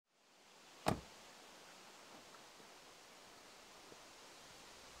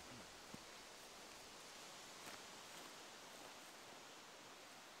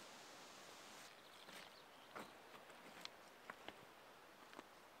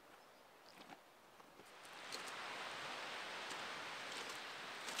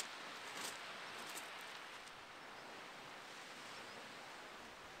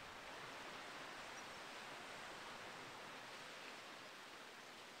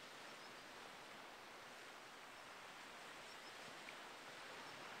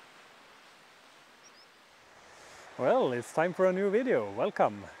Well, it's time for a new video.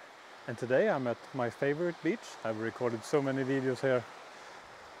 Welcome! And today I'm at my favorite beach. I've recorded so many videos here.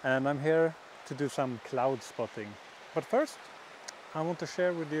 And I'm here to do some cloud spotting. But first, I want to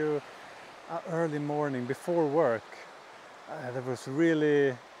share with you early morning before work. There was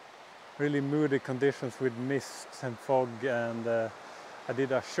really moody conditions with mist and fog, and I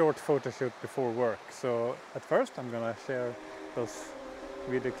did a short photo shoot before work. So at first I'm gonna share those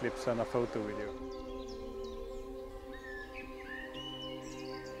video clips and a photo with you.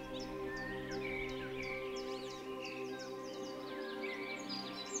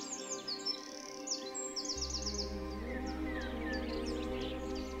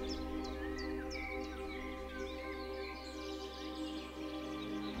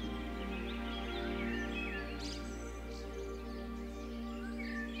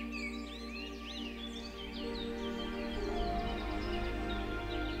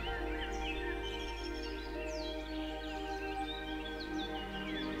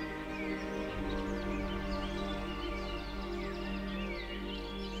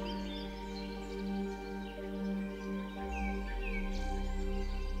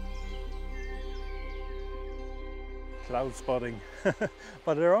 Cloud spotting.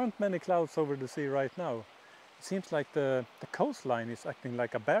 But there aren't many clouds over the sea right now. It seems like the coastline is acting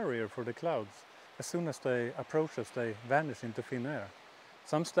like a barrier for the clouds. As soon as they approach us, they vanish into thin air.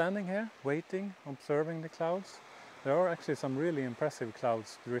 So I'm standing here, waiting, observing the clouds. There are actually some really impressive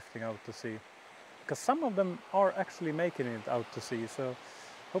clouds drifting out to sea. Because some of them are actually making it out to sea, so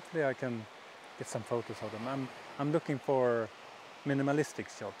hopefully I can get some photos of them. I'm looking for minimalistic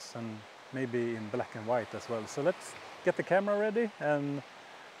shots and maybe in black and white as well. So let's get the camera ready and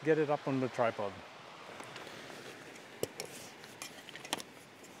get it up on the tripod.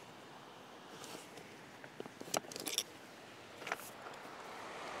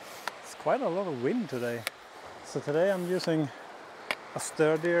 It's quite a lot of wind today. So today I'm using a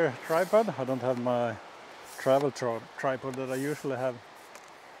sturdier tripod. I don't have my travel tripod that I usually have.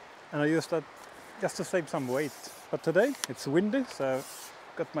 And I use that just to save some weight. But today it's windy, so I've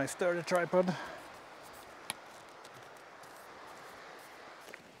got my sturdy tripod.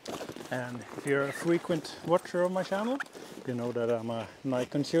 And if you're a frequent watcher of my channel, you know that I'm a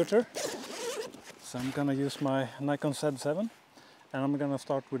Nikon shooter. So I'm gonna use my Nikon Z7, and I'm gonna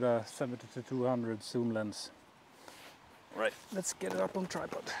start with a 70-200 zoom lens. Right, let's get it up on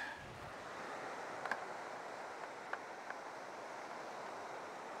tripod.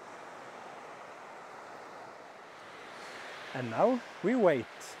 And now we wait.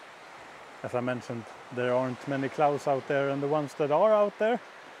 As I mentioned, there aren't many clouds out there, and the ones that are out there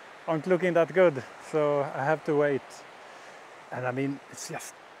aren't looking that good, so I have to wait. And I mean, it's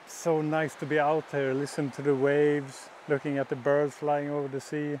just so nice to be out here, listen to the waves, looking at the birds flying over the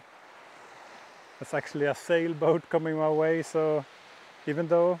sea. There's actually a sailboat coming my way, so even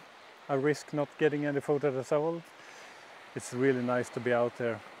though I risk not getting any photos at all, it's really nice to be out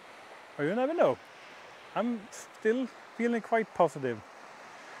there. Or you never know. I'm still feeling quite positive.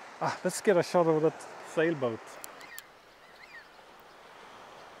 Let's get a shot of that sailboat.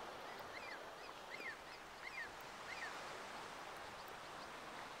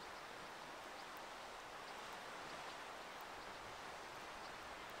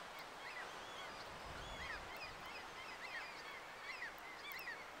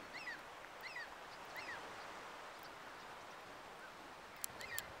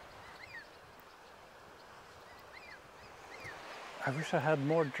 I wish I had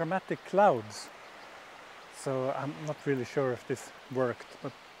more dramatic clouds, so I'm not really sure if this worked,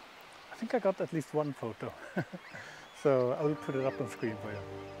 but I think I got at least one photo. So I will put it up on screen for you.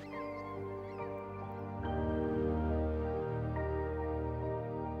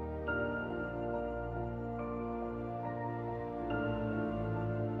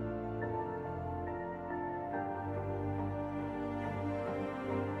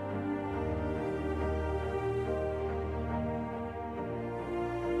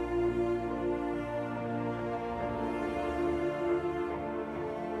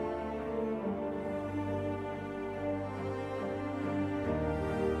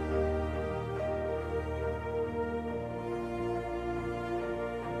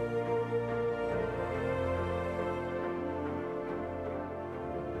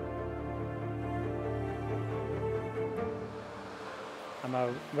 I'm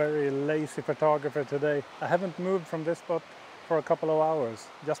a very lazy photographer today. I haven't moved from this spot for a couple of hours.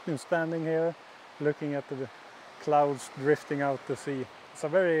 Just been standing here looking at the clouds drifting out to sea. It's a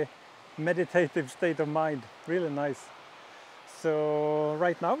very meditative state of mind, really nice. So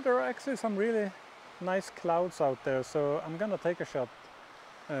right now there are actually some really nice clouds out there, so I'm gonna take a shot.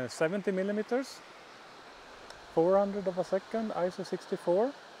 70 millimeters, 400 of a second, ISO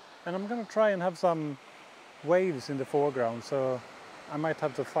 64, and I'm gonna try and have some waves in the foreground, so I might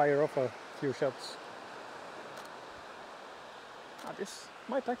have to fire off a few shots. This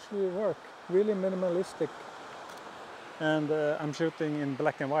might actually work, really minimalistic. And I'm shooting in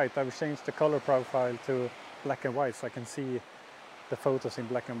black and white. I've changed the color profile to black and white so I can see the photos in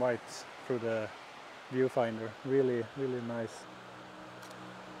black and white through the viewfinder. Really, really nice.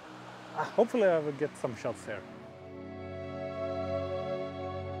 Hopefully I will get some shots here.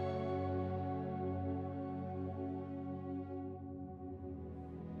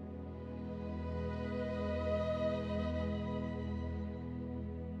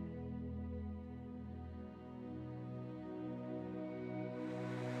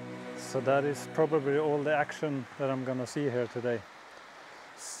 So that is probably all the action that I'm gonna see here today.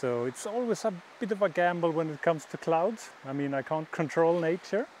 So it's always a bit of a gamble when it comes to clouds. I mean, I can't control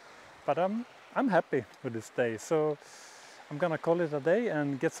nature, but I'm happy with this day. So I'm gonna call it a day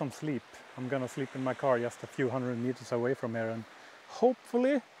and get some sleep. I'm gonna sleep in my car just a few hundred meters away from here, and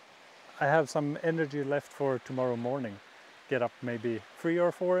hopefully I have some energy left for tomorrow morning. Get up maybe 3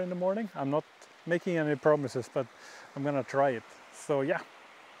 or 4 in the morning. I'm not making any promises, but I'm gonna try it. So yeah.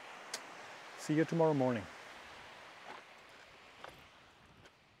 See you tomorrow morning.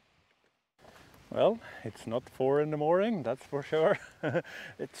 Well, it's not 4 in the morning, that's for sure.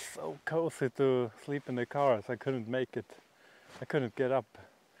 It's so cozy to sleep in the car, so I couldn't make it. I couldn't get up.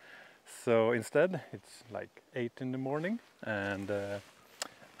 So instead, it's like 8 in the morning, and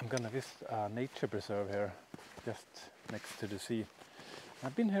I'm gonna visit a nature preserve here, just next to the sea.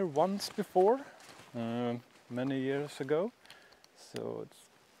 I've been here once before, many years ago, so it's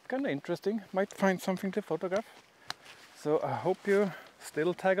kind of interesting. Might find something to photograph. So I hope you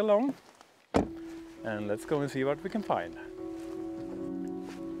still tag along, and let's go and see what we can find.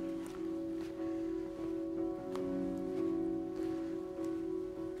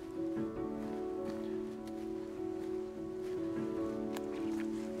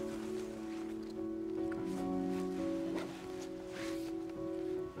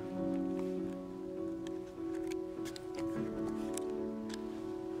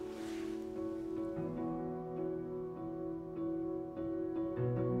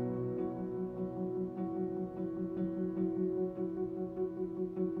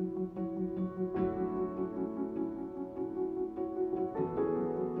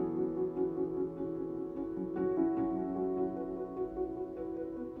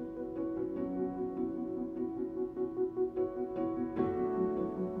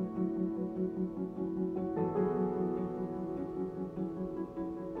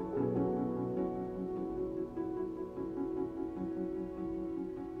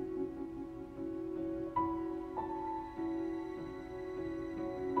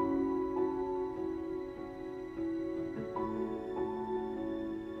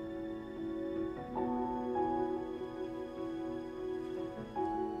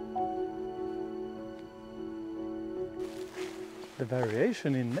 The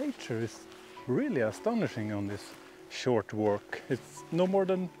variation in nature is really astonishing on this short walk. It's no more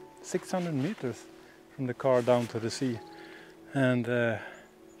than 600 meters from the car down to the sea, and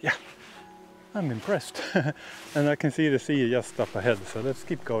yeah, I'm impressed. And I can see the sea just up ahead, so let's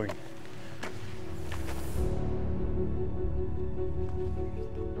keep going.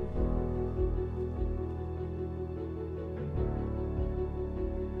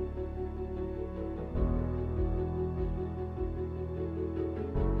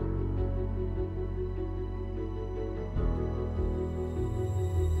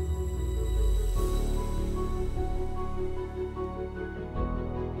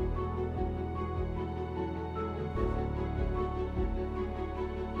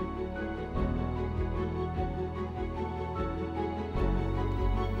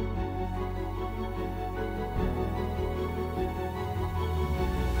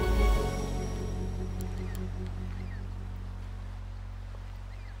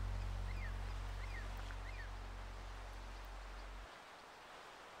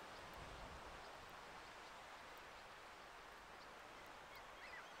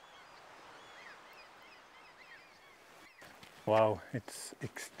 Wow, it's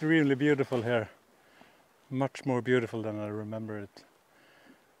extremely beautiful here. Much more beautiful than I remember it.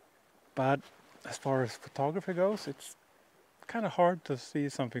 But as far as photography goes, it's kind of hard to see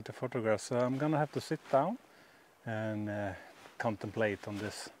something to photograph, so I'm gonna have to sit down and contemplate on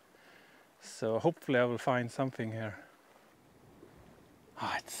this. So hopefully I will find something here.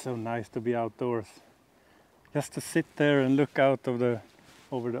 It's so nice to be outdoors. Just to sit there and look out of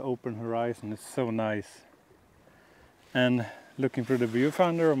over the open horizon is so nice. And looking through the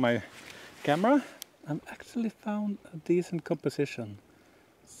viewfinder of my camera, I've actually found a decent composition.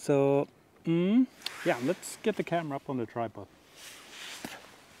 So, yeah, let's get the camera up on the tripod.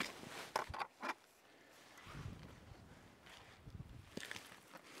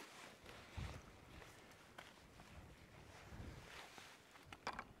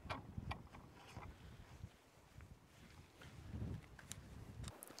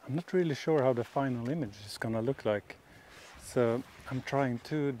 I'm not really sure how the final image is gonna look like. So I'm trying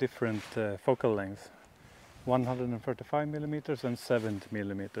two different focal lengths, 135 millimeters and 70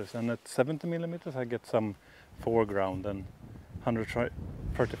 millimeters. And at 70 millimeters I get some foreground, and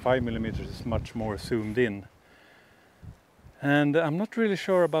 135 millimeters is much more zoomed in. And I'm not really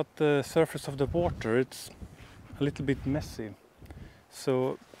sure about the surface of the water. It's a little bit messy.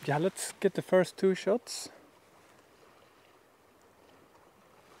 So yeah, let's get the first two shots.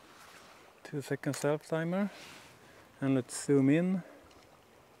 2-second self timer, and let's zoom in.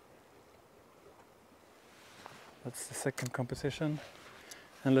 That's the second composition,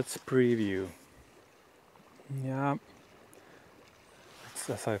 and let's preview. Yeah, it's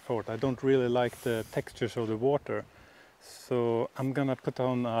as I thought. I don't really like the textures of the water, so I'm gonna put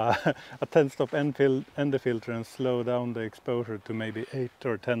on a 10-stop end filter and slow down the exposure to maybe 8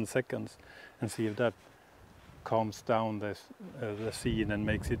 or 10 seconds and see if that calms down the scene and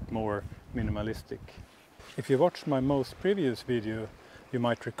makes it more minimalistic. If you watched my most previous video, you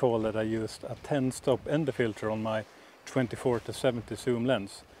might recall that I used a 10-stop end filter on my 24-70 zoom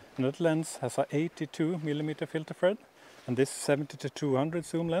lens. And that lens has a 82mm filter thread, and this 70-200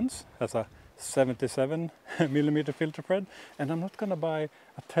 zoom lens has a 77mm filter thread. And I'm not gonna buy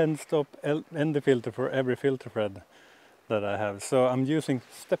a 10-stop end filter for every filter thread that I have, so I'm using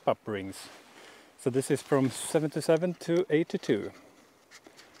step-up rings. So this is from 77 to 82.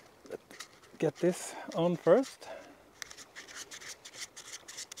 Let's get this on first,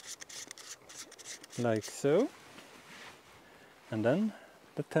 like so, and then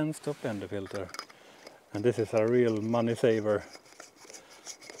the 10-stop end filter. And this is a real money saver.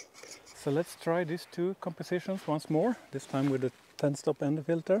 So let's try these two compositions once more, this time with the 10-stop end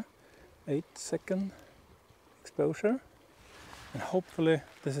filter, 8-second exposure. And hopefully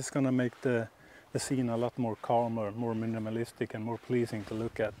this is gonna make the scene a lot more calmer, more minimalistic and more pleasing to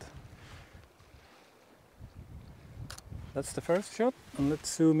look at. That's the first shot, and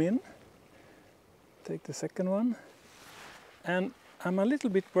let's zoom in. Take the second one. And I'm a little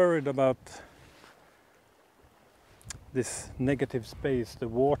bit worried about this negative space, the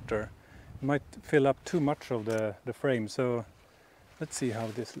water. It might fill up too much of the frame, so let's see how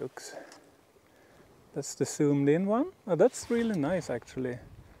this looks. That's the zoomed in one. Oh, that's really nice actually.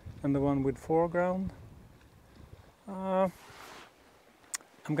 And the one with foreground. I'm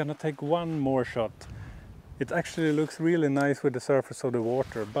gonna take one more shot. It actually looks really nice with the surface of the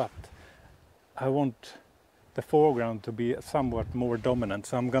water, but I want the foreground to be somewhat more dominant.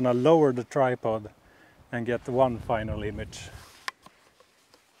 So I'm gonna lower the tripod and get one final image.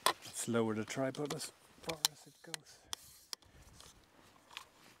 Let's lower the tripod as far as it goes.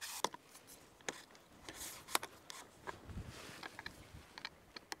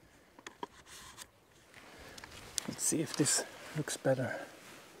 Let's see if this looks better.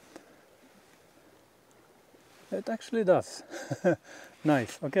 It actually does.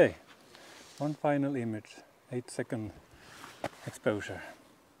 Nice, okay. One final image, 8-second exposure.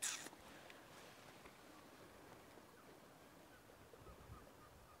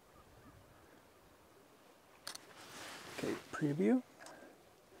 Okay, preview.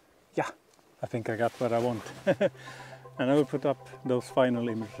 Yeah, I think I got what I want. And I will put up those final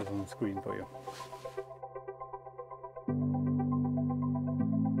images on the screen for you.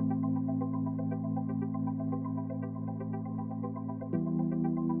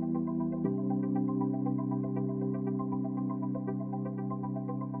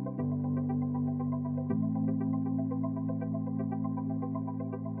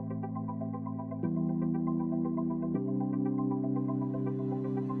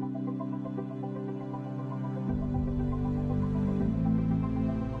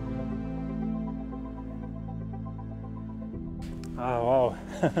 Oh wow,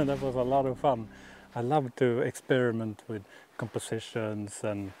 that was a lot of fun. I love to experiment with compositions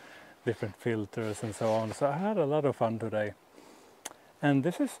and different filters and so on, so I had a lot of fun today. And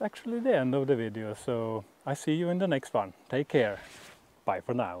this is actually the end of the video, so I see you in the next one. Take care. Bye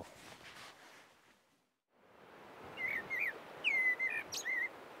for now.